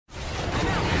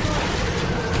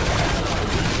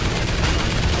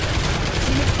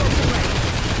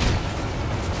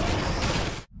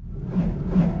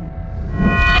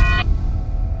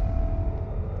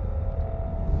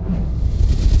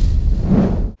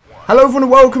Hello everyone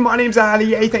and welcome, my name's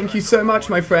Ali. Hey, thank you so much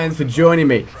my friends for joining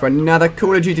me for another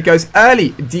Call of Duty Ghosts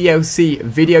early DLC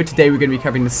video. Today we're going to be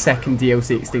covering the second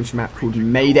DLC extinction map called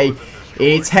Mayday.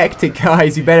 It's hectic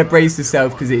guys, you better brace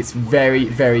yourself because it's very,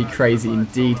 very crazy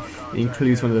indeed. It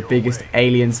includes one of the biggest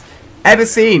aliens ever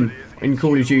seen in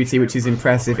Call of Duty, which is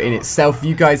impressive in itself. If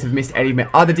you guys have missed any of my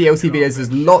other DLC videos,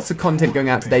 there's lots of content going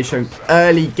out today showing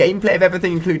early gameplay of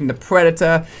everything, including the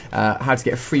Predator, how to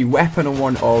get a free weapon on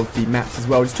one of the maps as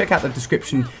well. Just check out the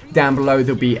description down below.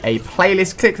 There'll be a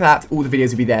playlist. Click that. All the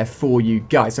videos will be there for you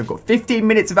guys. So I've got 15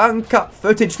 minutes of uncut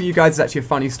footage for you guys. It's actually a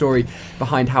funny story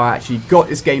behind how I actually got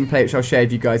this gameplay, which I'll share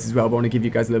with you guys as well. But I want to give you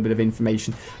guys a little bit of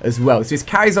information as well. So this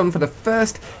carries on for the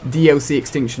first DLC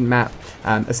extinction map.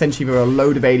 Essentially, there are a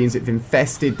load of aliens that have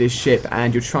infested this ship,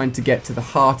 and you're trying to get to the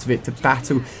heart of it to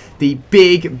battle the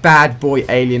big bad boy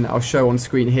alien I'll show on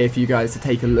screen here for you guys to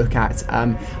take a look at.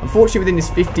 Unfortunately, within this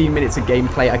 15 minutes of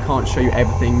gameplay, I can't show you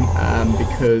everything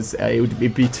because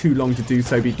it'd be too long to do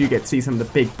so, but you do get to see some of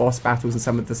the big boss battles and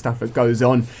some of the stuff that goes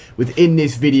on within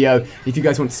this video. If you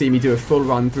guys want to see me do a full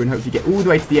run through and hopefully get all the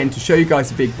way to the end to show you guys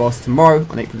the big boss tomorrow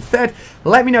on April the 3rd,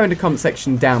 let me know in the comment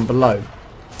section down below.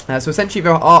 So essentially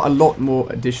there are a lot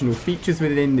more additional features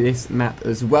within this map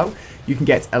as well. You can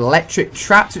get electric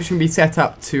traps which can be set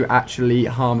up to actually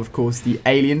harm, of course, the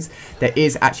aliens. There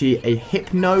is actually a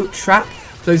hypno trap.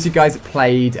 For those of you guys that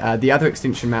played the other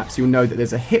extinction maps, you'll know that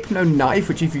there's a hypno knife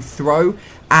which if you throw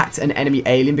at an enemy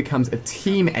alien becomes a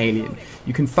team alien.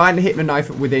 You can find the hypno knife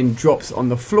within drops on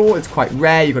the floor. It's quite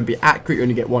rare, you've got to be accurate, you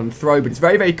only get one throw, but it's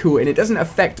very, very cool, and it doesn't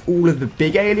affect all of the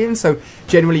big aliens, so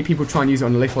generally people try and use it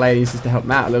on the little aliens just to help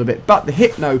them out a little bit, but the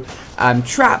hypno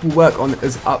trap will work on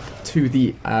us up to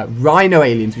the rhino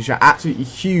aliens, which are absolutely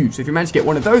huge. So if you manage to get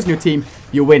one of those in your team,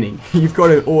 you're winning. You've got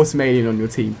an awesome alien on your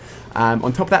team.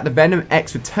 On top of that, the Venom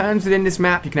X returns within this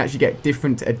map. You can actually get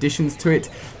different additions to it,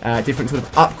 different sort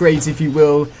of upgrades, if you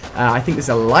will. I think there's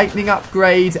a lightning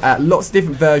upgrade, lots of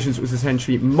different versions which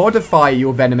essentially modify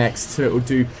your Venom X so it will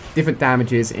do different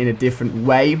damages in a different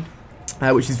way.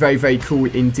 Which is very, very cool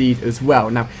indeed as well.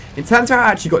 Now, in terms of how I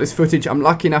actually got this footage, I'm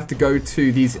lucky enough to go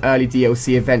to these early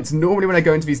DLC events. Normally when I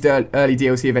go into these early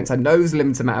DLC events, I know there's a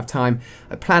limited amount of time.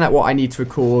 I plan out what I need to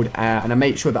record, and I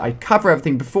make sure that I cover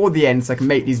everything before the end so I can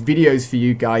make these videos for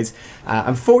you guys.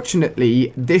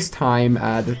 Unfortunately, this time,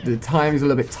 the time is a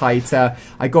little bit tighter.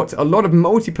 I got a lot of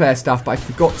multiplayer stuff, but I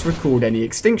forgot to record any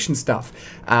extinction stuff.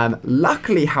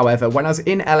 Luckily, however, when I was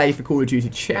in LA for Call of Duty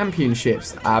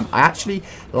Championships, I actually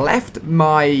left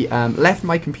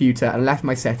my computer and left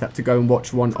my setup to go and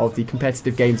watch one of the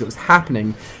competitive games that was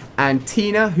happening, and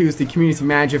Tina, who's the community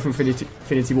manager from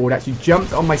Infinity Ward, actually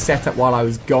jumped on my setup while I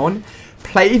was gone,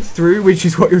 played through, which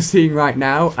is what you're seeing right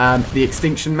now, the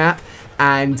extinction map.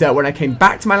 And when I came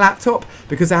back to my laptop,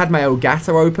 because I had my Elgato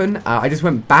open, I just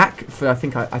went back for, I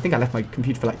think I left my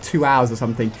computer for like 2 hours or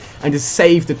something, and just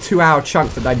saved the 2-hour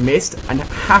chunk that I'd missed, and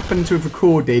happened to have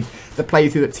recorded the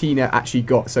playthrough that Tina actually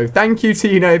got. So thank you,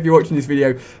 Tina, if you're watching this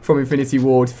video from Infinity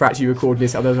Ward, for actually recording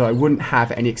this, otherwise I wouldn't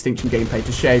have any extinction gameplay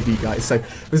to share with you guys. So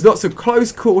there's lots of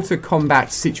close quarter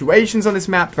combat situations on this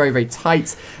map, very, very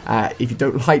tight. If you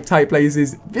don't like tight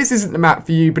places, this isn't the map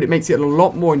for you, but it makes it a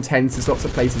lot more intense. There's lots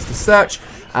of places to search.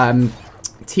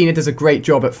 Tina does a great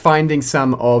job at finding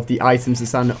some of the items and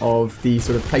some of the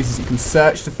sort of places you can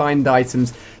search to find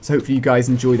items, so hopefully you guys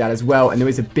enjoy that as well. And there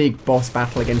is a big boss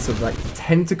battle against sort of like the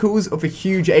tentacles of a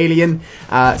huge alien,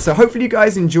 so hopefully you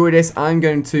guys enjoy this. I'm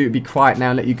going to be quiet now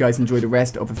and let you guys enjoy the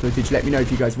rest of the footage. Let me know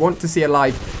if you guys want to see a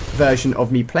live version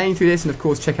of me playing through this, and of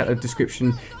course check out the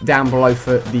description down below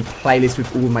for the playlist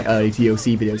with all my early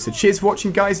DLC videos. So cheers for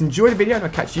watching guys, enjoy the video, and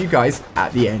I'll catch you guys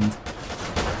at the end.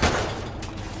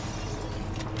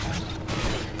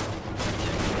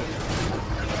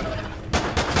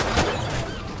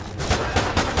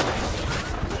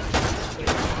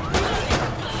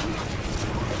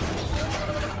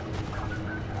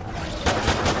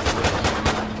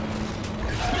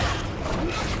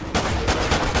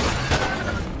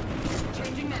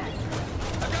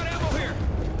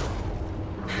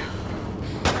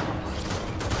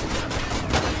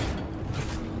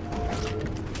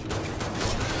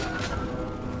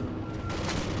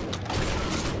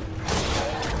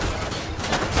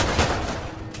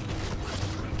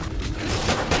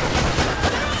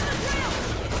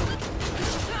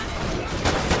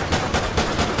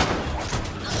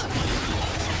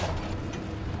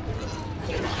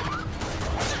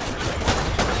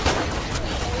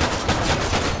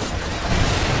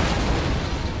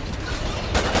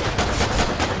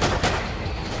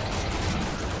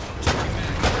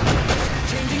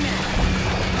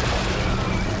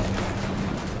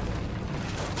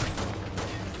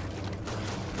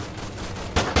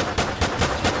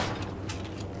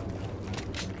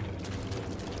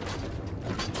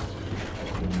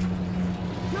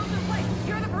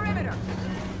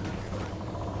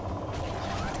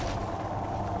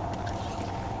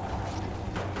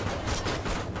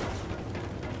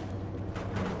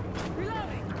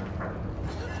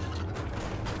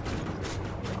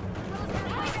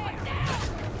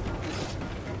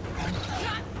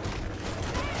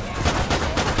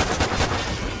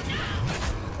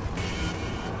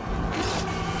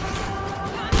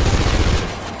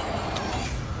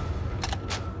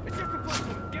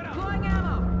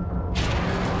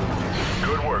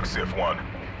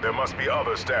 There must be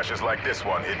other stashes like this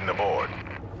one hidden aboard.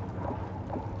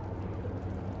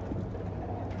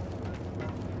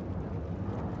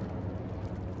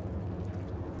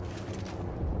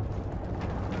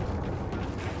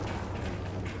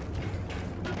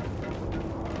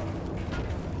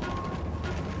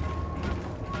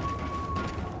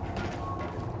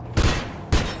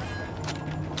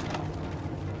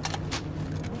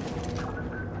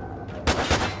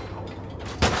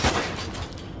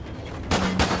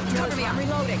 Cover me, I'm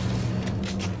reloading.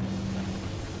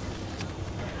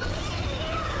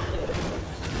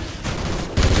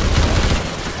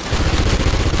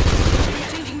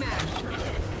 Changing mag.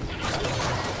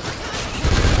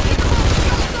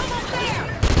 Almost there.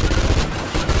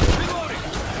 Reloading.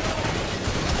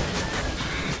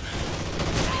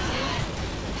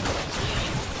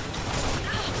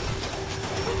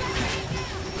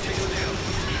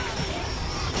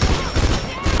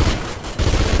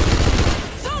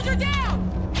 Soldier down!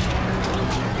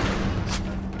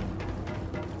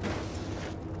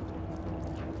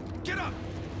 Get up!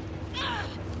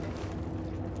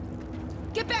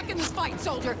 Get back in this fight,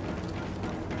 soldier!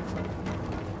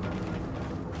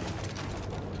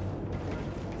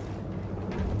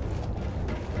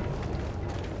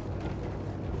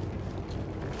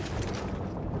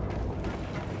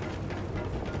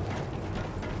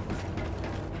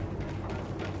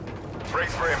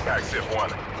 Brace for impact, Zip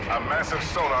 1. A massive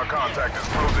sonar contact is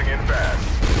closing in fast.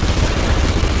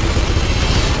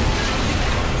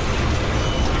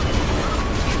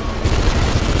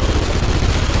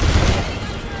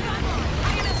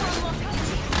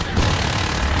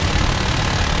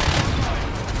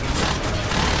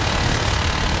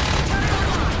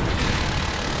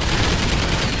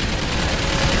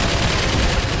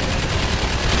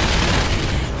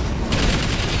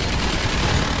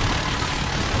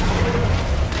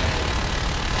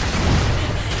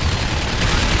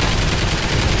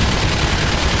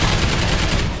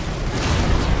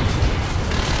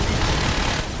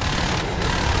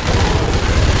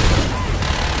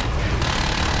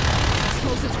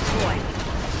 Explosive deployed.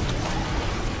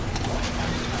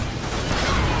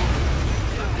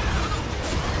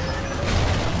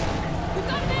 We've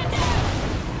got a man down!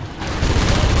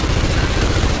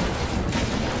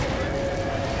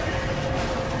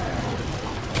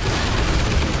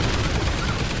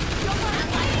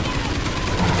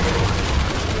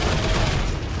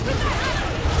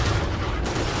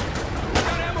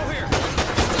 Got ammo here!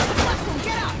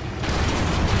 Get up!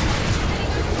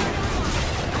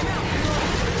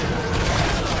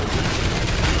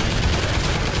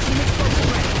 Team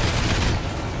explosive ready.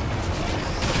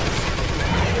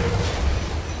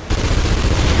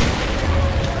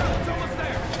 It's almost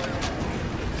there!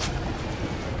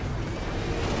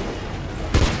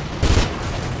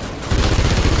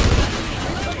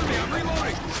 Cover me, I'm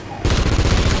reloading!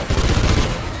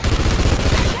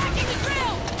 Attacking the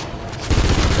drill!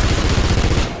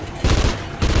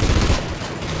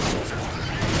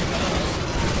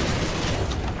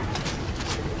 Cover me, I'm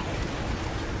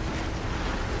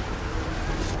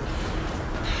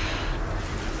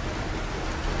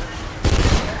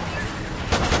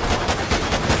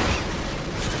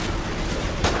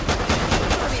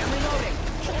reloading.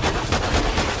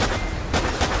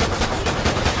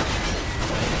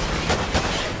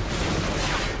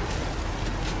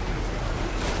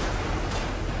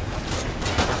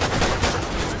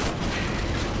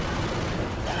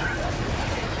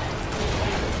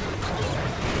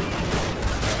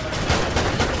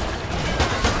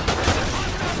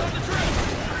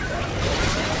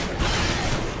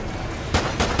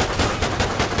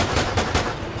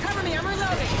 Cover me, I'm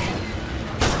reloading.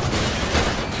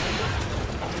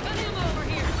 Got ammo over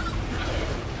here.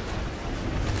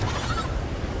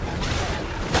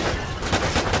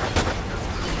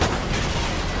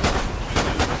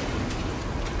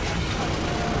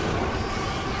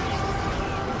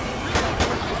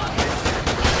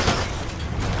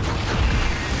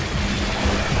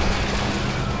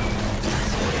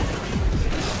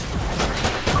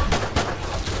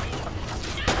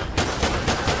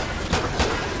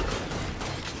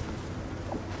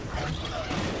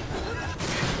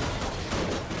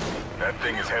 That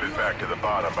thing is headed back to the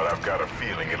bottom, but I've got a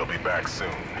feeling it'll be back soon.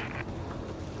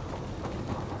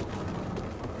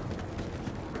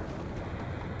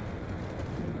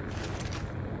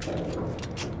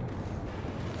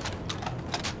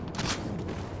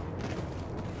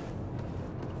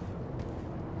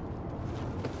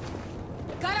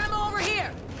 Got ammo over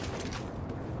here.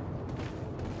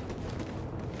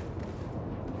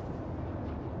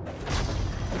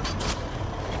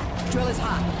 Drill is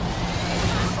hot.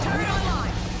 Turret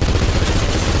online.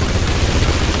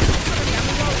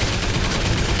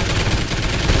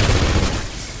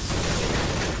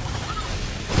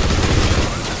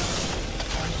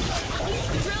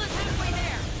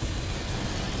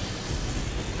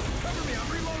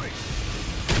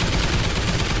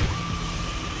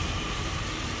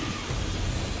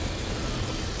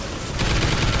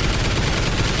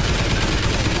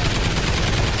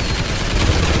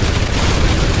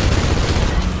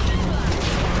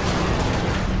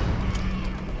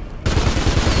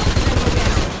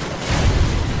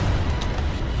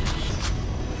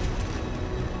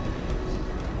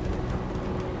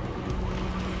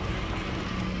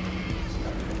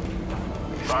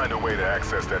 Find a way to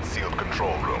access that sealed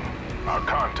control room. Our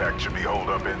contact should be holed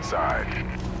up inside.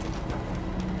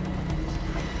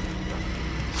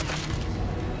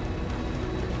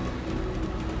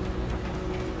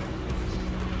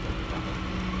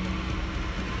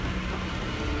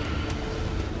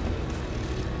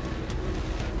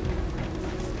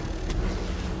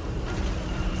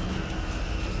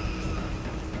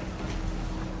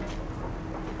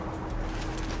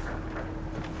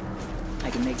 I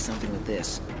can make something with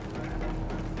this.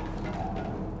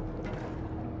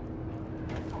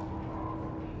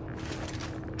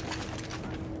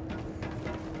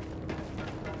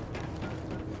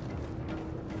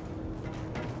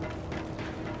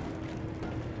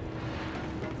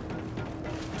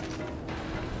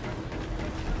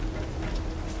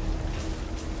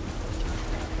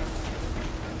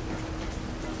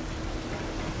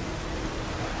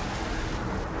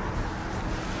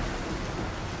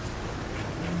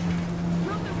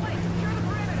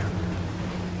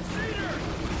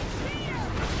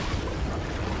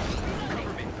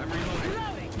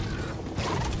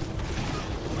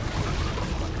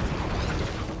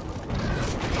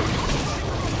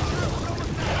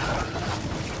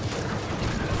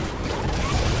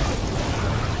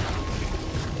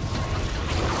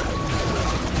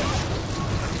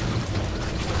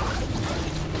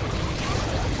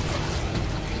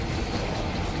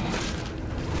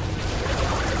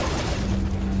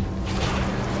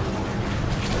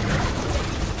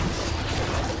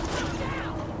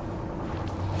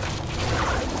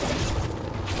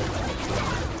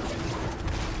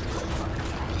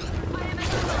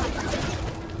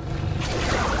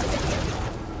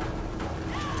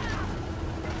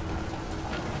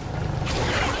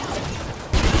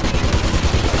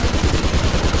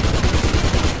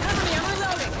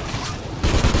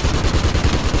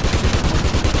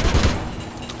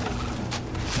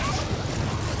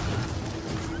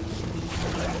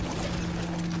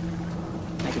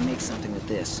 I can make something with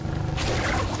this.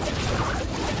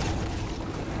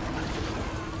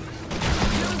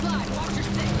 Watch your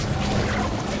six.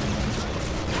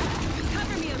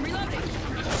 Cover me, I'm reloading.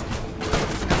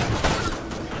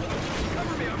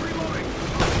 Cover me, I'm reloading.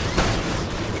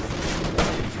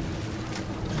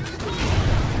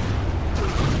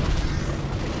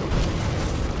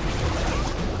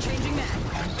 Changing mag.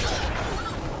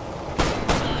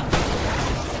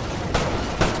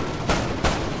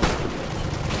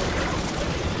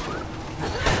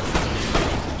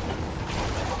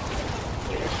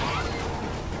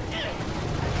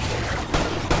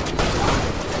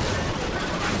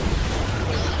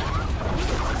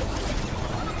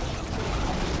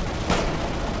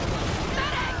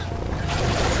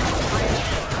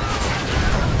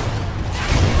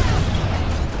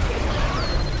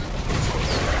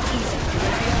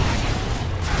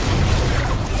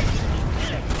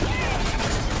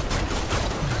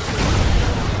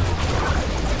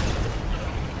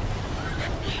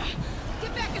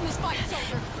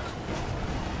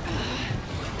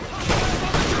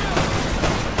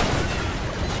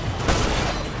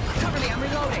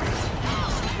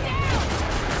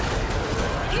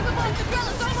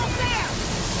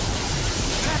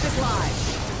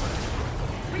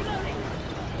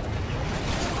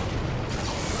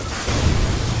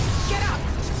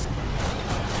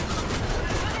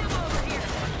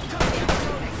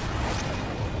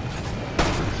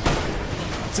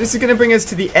 So this is going to bring us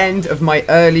to the end of my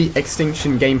early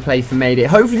Extinction gameplay for Mayday.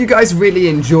 Hopefully you guys really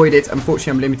enjoyed it.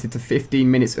 Unfortunately, I'm limited to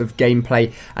 15 minutes of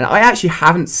gameplay, and I actually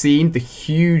haven't seen the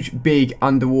huge, big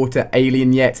underwater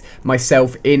alien yet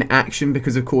myself in action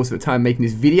because, of course, at the time making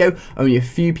this video, only a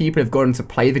few people have gotten to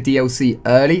play the DLC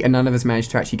early, and none of us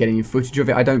managed to actually get any footage of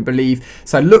it, I don't believe.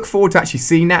 So I look forward to actually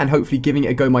seeing that and hopefully giving it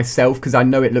a go myself because I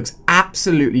know it looks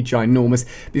absolutely ginormous.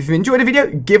 But if you enjoyed the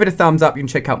video, give it a thumbs up. You can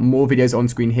check out more videos on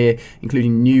screen here,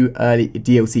 including new early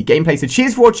DLC gameplay. So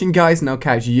cheers for watching, guys, and I'll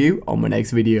catch you on my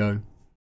next video.